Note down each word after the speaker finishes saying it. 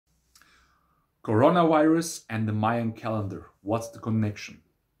Coronavirus and the Mayan calendar. What's the connection?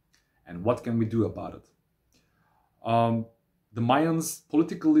 And what can we do about it? The Mayans'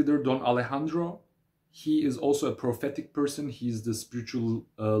 political leader, Don Alejandro, he is also a prophetic person. He's the spiritual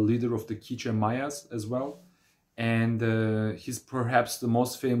leader of the Quiche Mayas as well. And he's perhaps the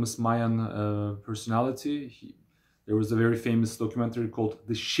most famous Mayan personality. There was a very famous documentary called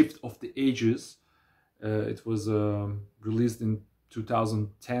The Shift of the Ages. It was released in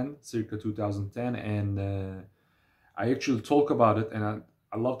 2010, circa 2010, and I actually talk about it, and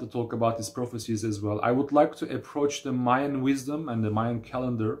I love to talk about these prophecies as well. I would like to approach the Mayan wisdom and the Mayan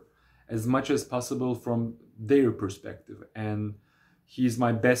calendar as much as possible from their perspective, and he's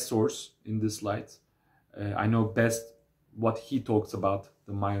my best source in this light. I know best what he talks about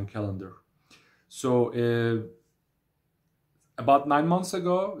the Mayan calendar. So about 9 months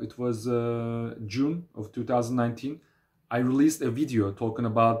ago, it was June of 2019, I released a video talking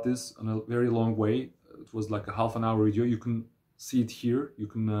about this in a very long way. It was like a half-an-hour video. You can see it here. You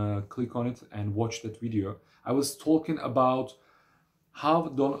can click on it and watch that video. I was talking about how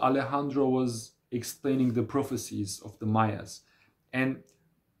Don Alejandro was explaining the prophecies of the Mayas. And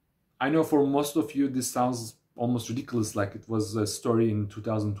I know for most of you this sounds almost ridiculous, like it was a story in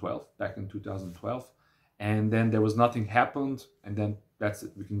 2012, back in 2012. And then there was nothing happened, and then that's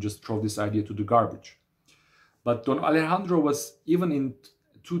it. We can just throw this idea to the garbage. But Don Alejandro was, even in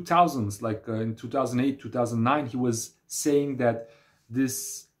 2000s, like in 2008, 2009, he was saying that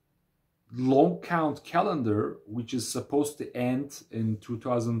this long count calendar, which is supposed to end in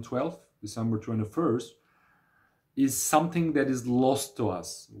 2012, December 21st, is something that is lost to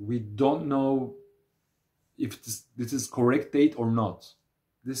us. We don't know if this is correct date or not.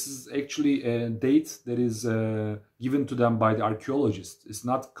 This is actually a date that is given to them by the archaeologists. It's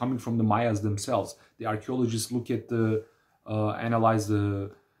not coming from the Mayas themselves. The archaeologists look at analyze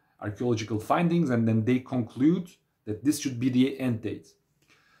the archaeological findings, and then they conclude that this should be the end date.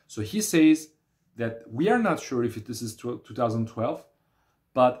 So he says that we are not sure if this is 2012,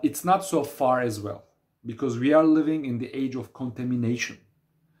 but it's not so far as well, because we are living in the age of contamination.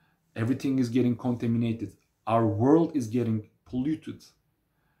 Everything is getting contaminated. Our world is getting polluted.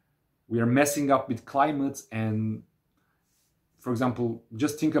 We are messing up with climate, and for example,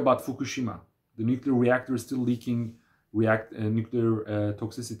 just think about Fukushima. The nuclear reactor is still leaking nuclear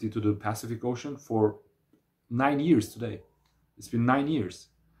toxicity to the Pacific Ocean for 9 years today. It's been 9 years.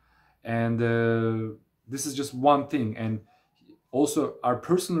 And this is just one thing. And also our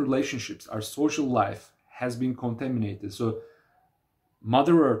personal relationships, our social life has been contaminated. So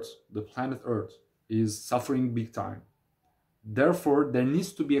Mother Earth, the planet Earth, is suffering big time. Therefore, there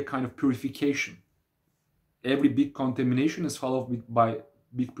needs to be a kind of purification. Every big contamination is followed by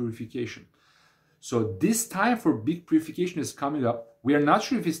big purification. So this time for big purification is coming up. We are not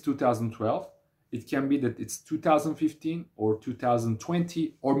sure if it's 2012. It can be that it's 2015 or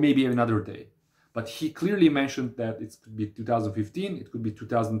 2020 or maybe another day. But he clearly mentioned that it could be 2015, it could be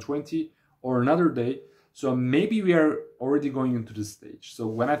 2020 or another day. So maybe we are already going into this stage. So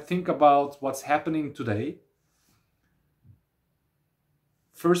when I think about what's happening today,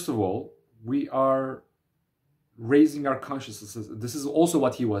 first of all, we are raising our consciousness. This is also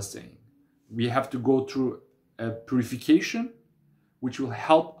what he was saying. We have to go through a purification, which will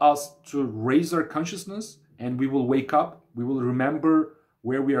help us to raise our consciousness, and we will wake up. We will remember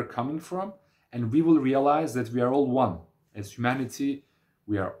where we are coming from, and we will realize that we are all one. As humanity,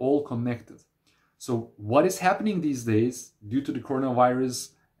 we are all connected. So what is happening these days due to the coronavirus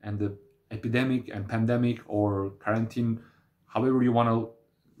and the epidemic and pandemic or quarantine, however you want to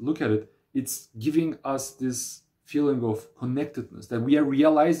look at it, it's giving us this feeling of connectedness, that we are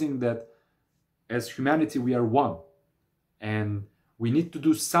realizing that as humanity we are one, and we need to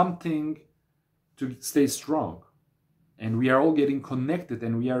do something to stay strong, and we are all getting connected,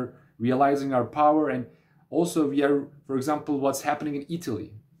 and we are realizing our power. And also we are, for example, what's happening in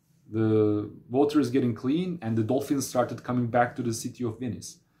Italy, the water is getting clean and the dolphins started coming back to the city of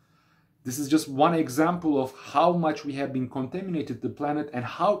Venice. This is just one example of how much we have been contaminated the planet, and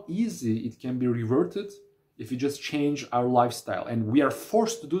how easy it can be reverted if we just change our lifestyle. And we are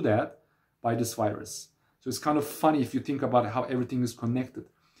forced to do that by this virus. So it's kind of funny if you think about how everything is connected.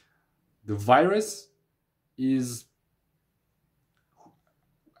 The virus is,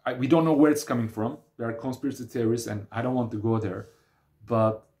 we don't know where it's coming from. There are conspiracy theories, and I don't want to go there.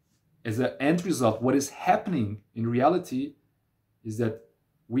 But as an end result, what is happening in reality is that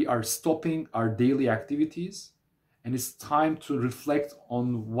we are stopping our daily activities, and it's time to reflect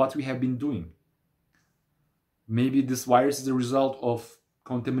on what we have been doing. Maybe this virus is a result of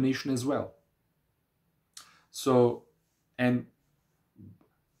contamination as well. So, and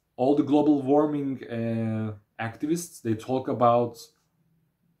all the global warming activists, they talk about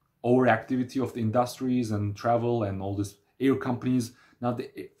overactivity of the industries and travel and all this air companies. Now the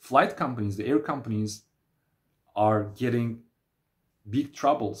flight companies, the air companies are getting big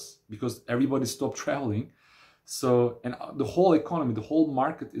troubles because everybody stopped traveling. So, and the whole economy, the whole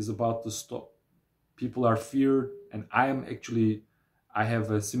market is about to stop. People are feared, and I have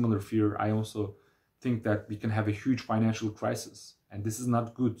a similar fear. I also think that we can have a huge financial crisis, and this is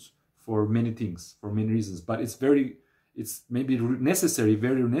not good for many things, for many reasons, but it's maybe necessary,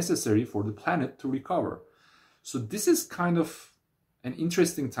 very necessary for the planet to recover. So this is kind of an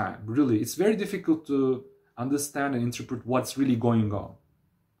interesting time, really. It's very difficult to understand and interpret what's really going on.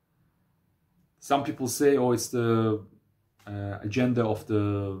 Some people say, oh, it's the agenda of the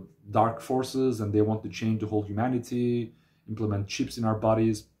dark forces and they want to change the whole humanity, implement chips in our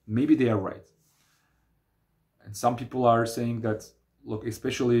bodies. Maybe they are right. And some people are saying that, look,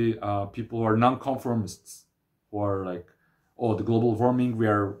 especially people who are non-conformists, who are like, oh, the global warming, we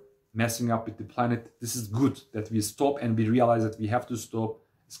are messing up with the planet. This is good that we stop, and we realize that we have to stop.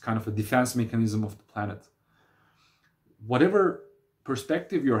 It's kind of a defense mechanism of the planet. Whatever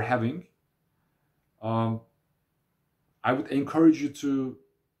perspective you're having, I would encourage you to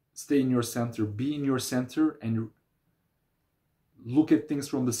stay in your center, be in your center, and look at things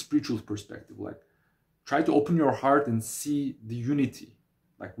from the spiritual perspective. Like, try to open your heart and see the unity.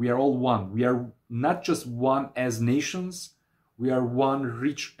 Like, we are all one. We are not just one as nations. We are one,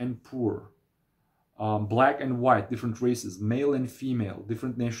 rich and poor, black and white, different races, male and female,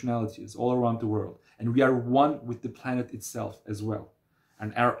 different nationalities all around the world. And we are one with the planet itself as well.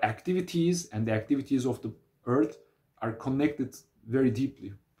 And our activities and the activities of the earth are connected very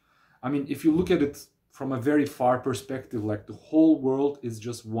deeply. I mean, if you look at it from a very far perspective, like the whole world is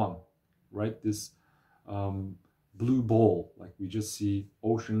just one, right? This blue ball, like we just see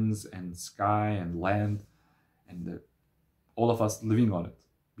oceans and sky and land and all of us living on it.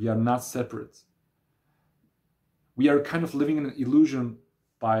 We are not separate. We are kind of living in an illusion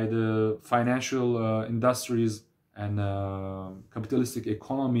by the financial industries and capitalistic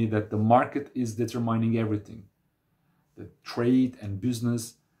economy that the market is determining everything. The trade and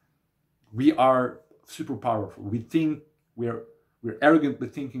business. We are super powerful. We think we're arrogantly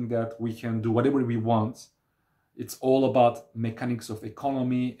thinking that we can do whatever we want. It's all about mechanics of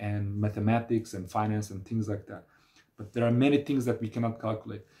economy and mathematics and finance and things like that. But there are many things that we cannot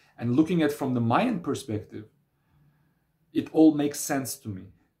calculate. And looking at from the Mayan perspective, it all makes sense to me,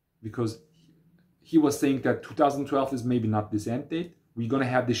 because he was saying that 2012 is maybe not this end date. We're going to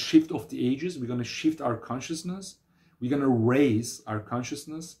have the shift of the ages. We're going to shift our consciousness. We're going to raise our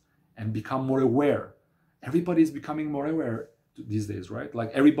consciousness and become more aware. Everybody's becoming more aware these days, right?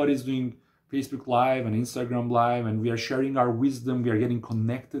 Like, everybody's doing Facebook Live and Instagram Live, and we are sharing our wisdom. We are getting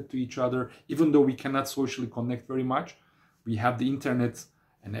connected to each other. Even though we cannot socially connect very much, we have the internet,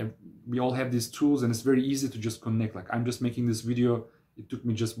 and we all have these tools, and it's very easy to just connect. Like, I'm just making this video. It took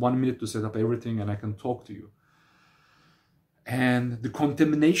me just 1 minute to set up everything, and I can talk to you. And the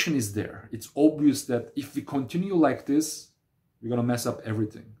contamination is there. It's obvious that if we continue like this, we're going to mess up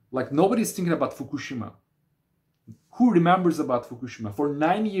everything. Like, nobody's thinking about Fukushima. Who remembers about Fukushima? For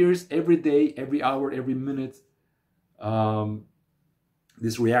 9 years, every day, every hour, every minute,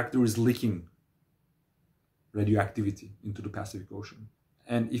 this reactor is leaking radioactivity into the Pacific Ocean.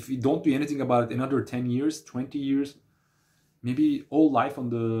 And if we don't do anything about it, another 10 years, 20 years, maybe all life on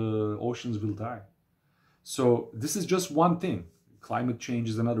the oceans will die. So this is just one thing. Climate change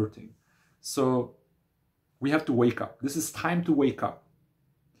is another thing. So we have to wake up. This is time to wake up.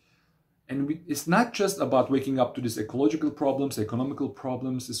 And it's not just about waking up to these ecological problems, economical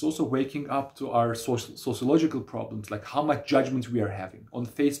problems. It's also waking up to our sociological problems, like how much judgment we are having. On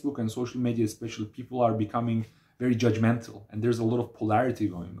Facebook and social media especially, people are becoming very judgmental, and there's a lot of polarity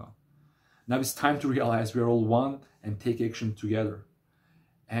going on. Now it's time to realize we're all one and take action together.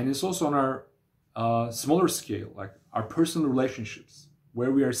 And it's also on our smaller scale, like our personal relationships,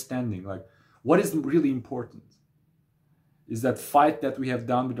 where we are standing, like what is really important. Is that fight that we have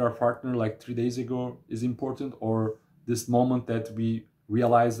done with our partner like 3 days ago is important, or this moment that we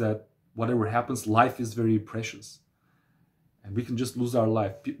realize that whatever happens, life is very precious and we can just lose our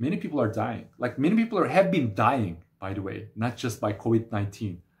life. Many people are dying. Like, many people have been dying, by the way, not just by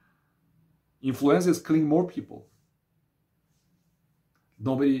COVID-19. Influenza is killing more people.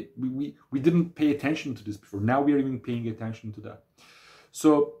 We didn't pay attention to this before. Now we are even paying attention to that.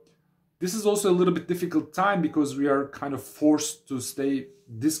 So this is also a little bit difficult time, because we are kind of forced to stay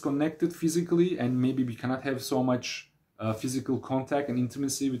disconnected physically, and maybe we cannot have so much physical contact and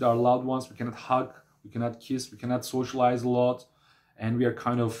intimacy with our loved ones. We cannot hug, we cannot kiss, we cannot socialize a lot. and we are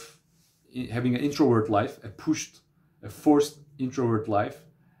kind of having an introvert life, a forced introvert life.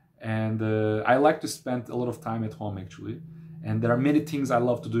 And I like to spend a lot of time at home, actually. And there are many things I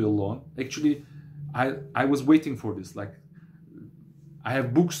love to do alone. Actually, I was waiting for this. Like, I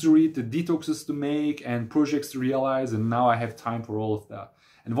have books to read, the detoxes to make, and projects to realize, and now I have time for all of that.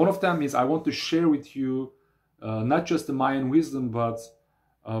 And one of them is I want to share with you not just the Mayan wisdom, but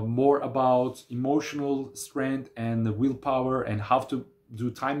more about emotional strength and the willpower, and how to do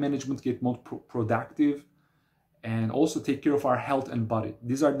time management, get more productive, and also take care of our health and body.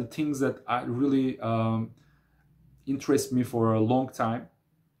 These are the things that I really interest me for a long time.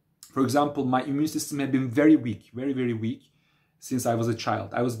 For example, my immune system had been very weak, very, very weak since I was a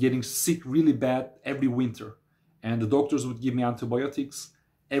child. I was getting sick really bad every winter, and the doctors would give me antibiotics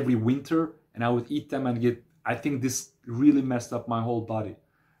every winter, and I would eat them and I think this really messed up my whole body.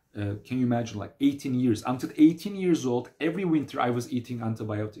 Can you imagine, like 18 years? Until 18 years old, every winter I was eating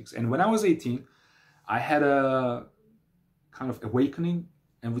antibiotics. And when I was 18, I had a kind of awakening,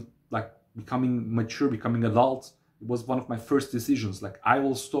 and with like becoming mature, becoming adult, it was one of my first decisions. Like, I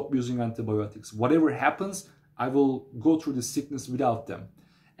will stop using antibiotics. Whatever happens, I will go through the sickness without them.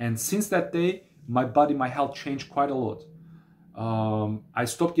 And since that day, my body, my health changed quite a lot. I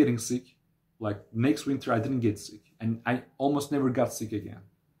stopped getting sick. Like, next winter, I didn't get sick. And I almost never got sick again.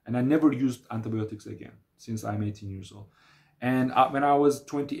 And I never used antibiotics again since I'm 18 years old. And when I was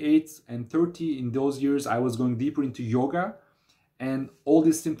 28 and 30, in those years, I was going deeper into yoga. And all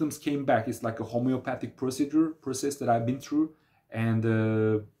these symptoms came back. It's like a homeopathic process that I've been through. And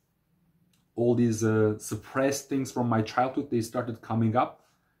all these suppressed things from my childhood, they started coming up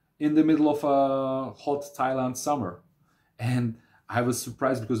in the middle of a hot Thailand summer. And I was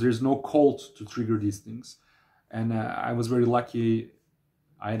surprised because there's no cold to trigger these things. And I was very lucky.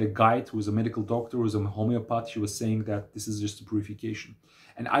 I had a guide who was a medical doctor, who was a homeopath. She was saying that this is just a purification.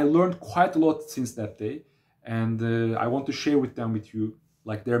 And I learned quite a lot since that day. And I want to share with you.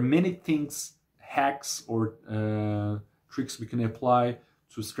 Like, there are many things, hacks or tricks we can apply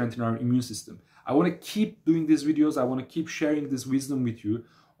to strengthen our immune system. I want to keep doing these videos. I want to keep sharing this wisdom with you.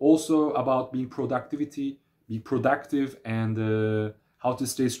 Also about being be productive, and how to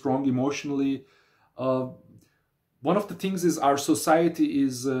stay strong emotionally. One of the things is our society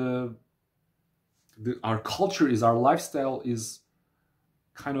is, our culture is, our lifestyle is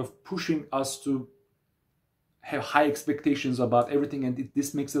kind of pushing us to have high expectations about everything, and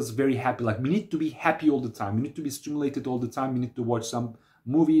this makes us very happy. Like, we need to be happy all the time. We need to be stimulated all the time. We need to watch some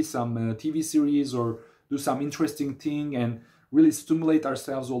movie, some TV series, or do some interesting thing and really stimulate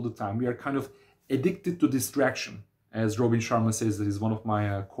ourselves all the time. We are kind of addicted to distraction, as Robin Sharma says, that is one of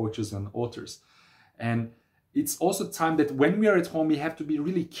my coaches and authors. And it's also time that when we are at home, we have to be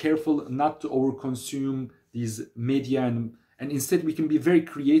really careful not to overconsume these media, and instead we can be very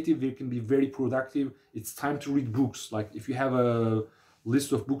creative, we can be very productive. It's time to read books. Like, if you have a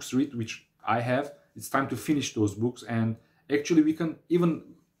list of books to read, which I have, it's time to finish those books. And actually we can, even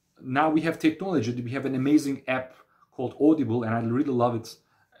now we have technology, we have an amazing app called Audible, and I really love it.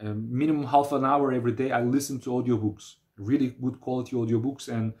 Minimum half an hour every day I listen to audiobooks, really good quality audiobooks,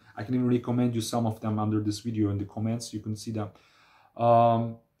 and I can even recommend you some of them under this video in the comments. You can see them.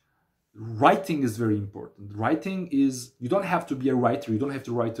 Writing is very important. Writing is, you don't have to be a writer, you don't have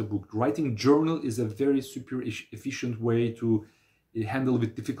to write a book. Writing journal is a very super efficient way to handle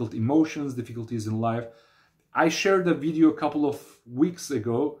with difficult emotions, difficulties in life. I shared a video a couple of weeks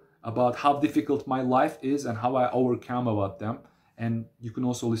ago about how difficult my life is and how I overcome about them, and you can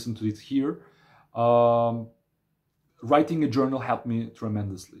also listen to it here. Writing a journal helped me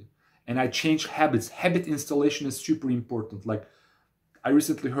tremendously, and I changed habits. Habit installation is super important. Like, I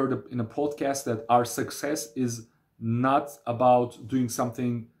recently heard in a podcast that our success is not about doing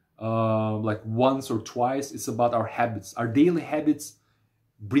something like once or twice. It's about our habits. Our daily habits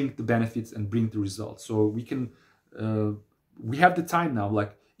bring the benefits and bring the results. So we can, we have the time now.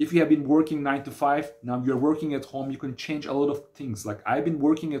 Like, if you have been working 9 to 5, now you're working at home, you can change a lot of things. Like, I've been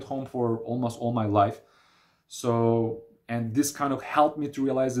working at home for almost all my life. So, and this kind of helped me to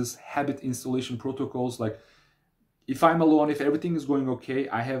realize this habit installation protocols. Like, if I'm alone, if everything is going okay,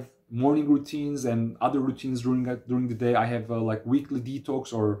 I have morning routines and other routines during the day. I have like weekly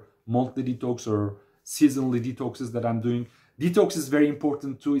detox or monthly detox or seasonally detoxes that I'm doing. Detox is very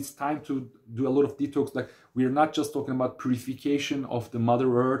important too. It's time to do a lot of detox. Like, we're not just talking about purification of the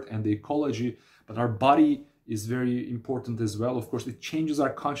Mother Earth and the ecology, but our body is very important as well. Of course, it changes our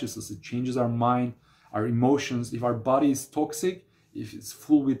consciousness, it changes our mind, our emotions. If our body is toxic, if it's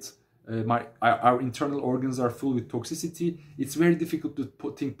full with our internal organs are full with toxicity, it's very difficult to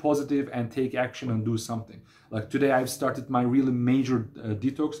think positive and take action and do something. Like today I've started my really major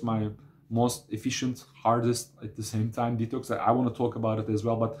detox, my most efficient, hardest at the same time detox. I want to talk about it as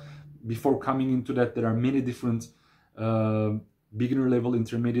well, but before coming into that, there are many different beginner level,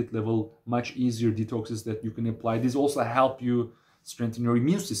 intermediate level, much easier detoxes that you can apply. These also help you strengthen your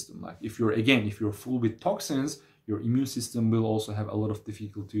immune system. Like if you're full with toxins, your immune system will also have a lot of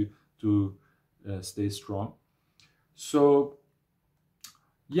difficulty to stay strong. So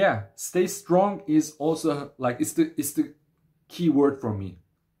yeah, stay strong is also like it's the key word for me.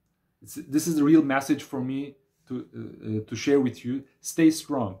 This is the real message for me to share with you. Stay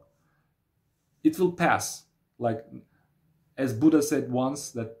strong. It will pass. Like as Buddha said once,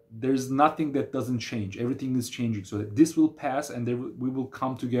 that there's nothing that doesn't change. Everything is changing. So that this will pass, and we will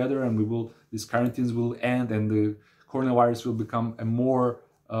come together, and these quarantines will end, and the coronavirus will become a more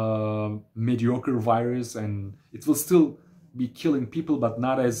mediocre virus, and it will still be killing people, but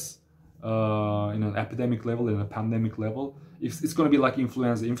not as in an epidemic level, in a pandemic level. It's going to be like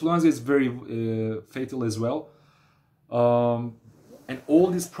influenza. Influenza is very fatal as well, and all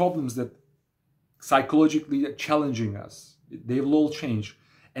these problems that psychologically challenging us, they will all change.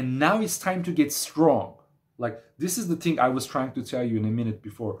 And now it's time to get strong. Like this is the thing I was trying to tell you in a minute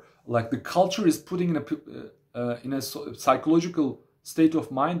before. Like the culture is putting in a psychological state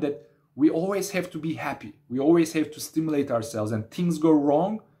of mind that we always have to be happy. We always have to stimulate ourselves, and things go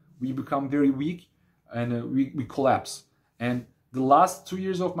wrong, we become very weak, and we collapse. And the last 2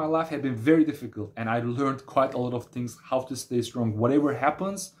 years of my life have been very difficult, and I learned quite a lot of things, how to stay strong. Whatever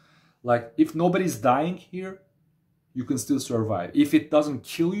happens, like if nobody's dying here, you can still survive. If it doesn't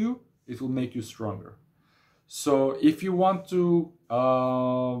kill you, it will make you stronger. So if you want to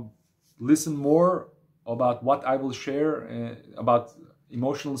listen more about what I will share about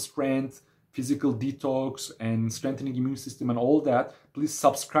emotional strength, physical detox, and strengthening immune system and all that, please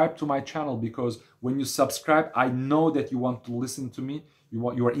subscribe to my channel, because when you subscribe, I know that you want to listen to me,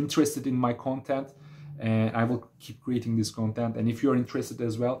 you are interested in my content, and I will keep creating this content. And if you're interested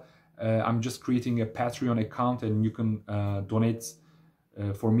as well, I'm just creating a Patreon account, and you can donate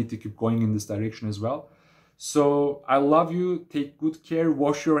for me to keep going in this direction as well. So I love you. Take good care.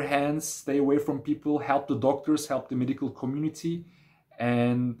 Wash your hands. Stay away from people. Help the doctors. Help the medical community.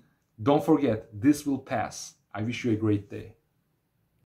 And don't forget, this will pass. I wish you a great day.